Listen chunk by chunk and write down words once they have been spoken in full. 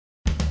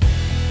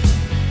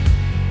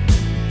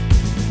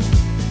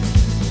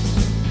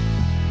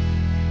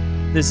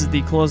This is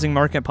the Closing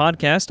Market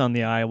Podcast on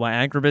the Iowa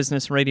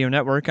Agribusiness Radio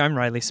Network. I'm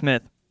Riley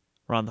Smith.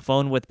 We're on the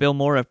phone with Bill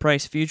Moore of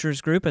Price Futures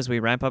Group as we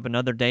wrap up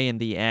another day in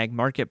the ag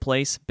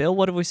marketplace. Bill,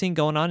 what have we seen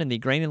going on in the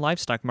grain and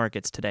livestock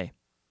markets today?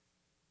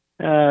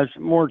 It's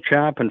more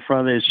chop in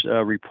front of this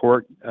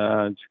report.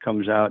 It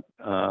comes out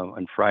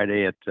on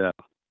Friday at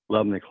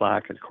 11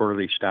 o'clock, a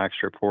quarterly stocks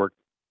report.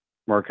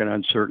 Market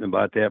uncertain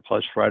about that.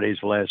 Plus, Friday's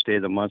the last day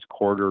of the month,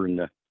 quarter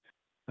in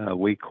the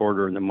week,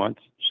 quarter in the month.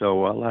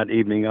 So a lot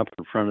evening up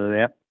in front of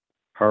that.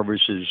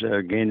 Harvest is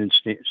gaining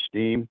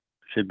steam.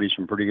 Should be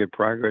some pretty good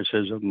progress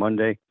as of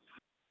Monday.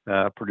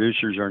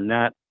 Producers are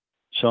not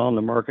selling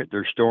the market.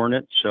 They're storing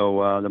it.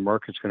 So the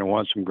market's going to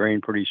want some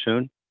grain pretty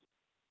soon.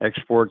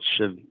 Exports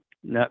have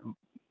not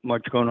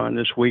much going on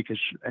this week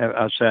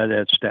outside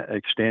that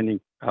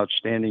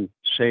outstanding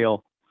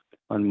sale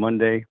on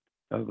Monday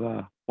of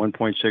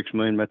 1.6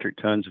 million metric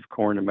tons of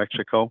corn to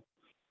Mexico.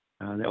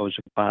 That was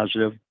a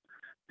positive.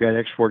 Got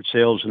export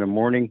sales in the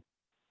morning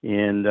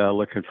and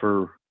looking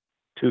for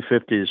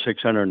 250 to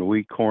 600 in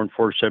wheat, corn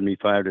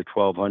 475 to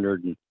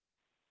 1200, and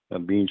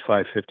beans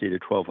 550 to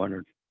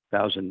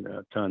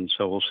 1200,000 tons.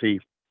 So we'll see.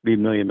 Be a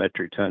million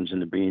metric tons in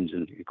the beans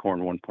and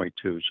corn 1.2.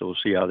 So we'll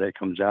see how that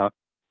comes out.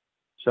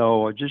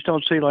 So I just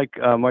don't see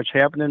much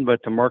happening,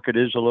 but the market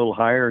is a little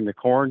higher in the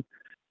corn,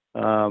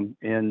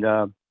 and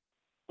I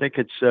think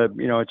it's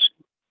it's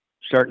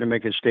starting to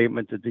make a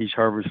statement that these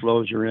harvest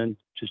lows are in,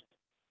 just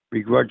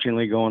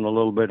begrudgingly going a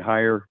little bit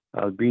higher.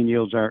 Bean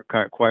yields aren't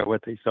quite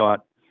what they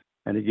thought.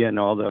 And again,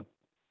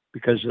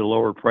 because of the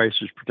lower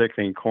prices,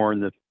 particularly in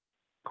corn, the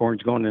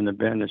corn's going in the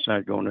bin, it's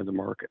not going to the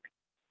market.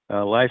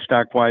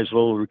 Livestock-wise, a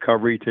little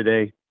recovery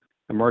today.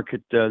 The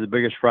market, the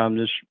biggest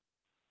problem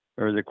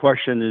the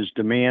question is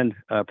demand,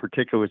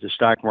 particularly with the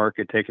stock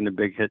market taking a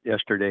big hit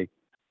yesterday.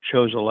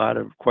 Shows a lot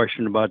of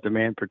question about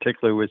demand,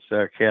 particularly with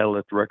cattle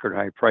at record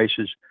high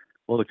prices.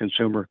 Will the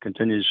consumer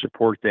continue to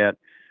support that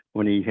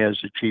when he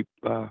has a cheap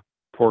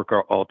pork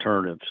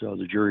alternative? So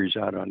the jury's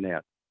out on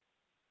that.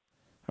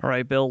 All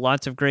right, Bill,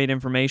 lots of great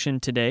information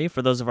today.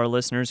 For those of our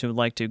listeners who would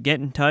like to get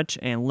in touch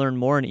and learn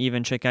more and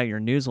even check out your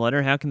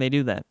newsletter, how can they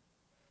do that?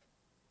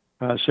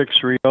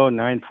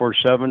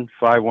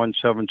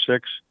 630-947-5176,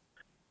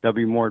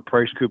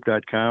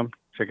 wmore@pricecoop.com.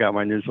 Check out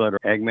my newsletter,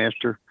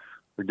 Agmaster,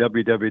 or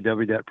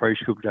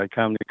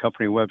www.pricecoop.com, the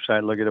company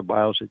website. Look at the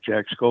bios at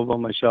Jack Scoville,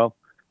 myself.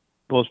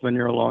 Both been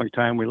here a long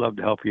time. We love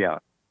to help you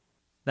out.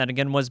 That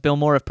again was Bill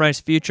Moore of Price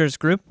Futures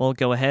Group. We'll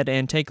go ahead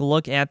and take a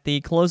look at the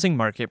closing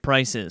market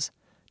prices.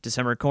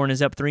 December corn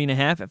is up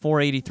 3.5 at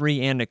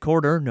 483 and a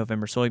quarter.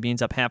 November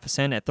soybeans up half a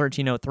cent at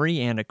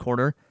 1303 and a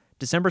quarter.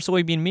 December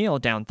soybean meal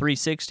down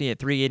 360 at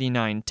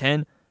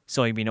 389.10.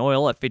 Soybean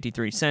oil at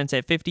 53 cents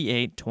at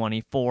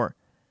 58.24.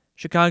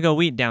 Chicago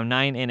wheat down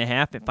 9.5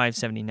 at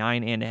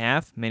 579 and a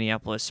half.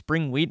 Minneapolis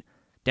spring wheat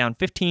down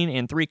 15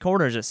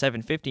 3/4 at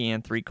 750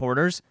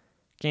 3/4.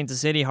 Kansas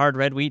City hard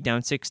red wheat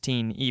down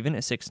 16 even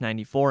at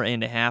 694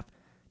 and a half.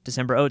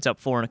 December oats up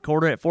 4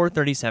 1/4 at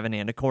 437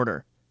 and a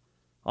quarter.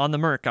 On the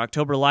Merc,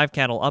 October live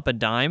cattle up a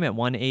dime at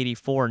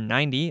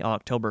 184.90.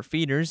 October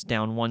feeders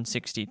down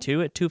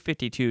 162 at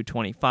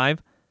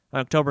 252.25.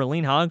 October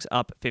lean hogs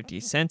up 50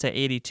 cents at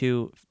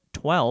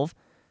 82.12.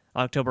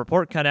 October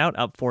pork cutout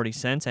up 40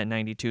 cents at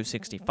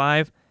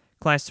 92.65.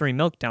 Class 3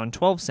 milk down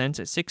 12 cents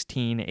at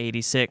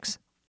 16.86.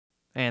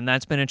 And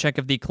that's been a check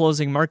of the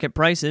closing market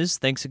prices.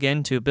 Thanks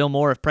again to Bill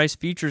Moore of Price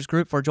Futures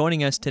Group for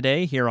joining us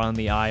today here on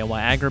the Iowa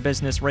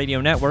Agribusiness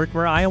Radio Network,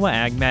 where Iowa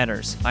Ag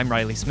matters. I'm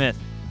Riley Smith.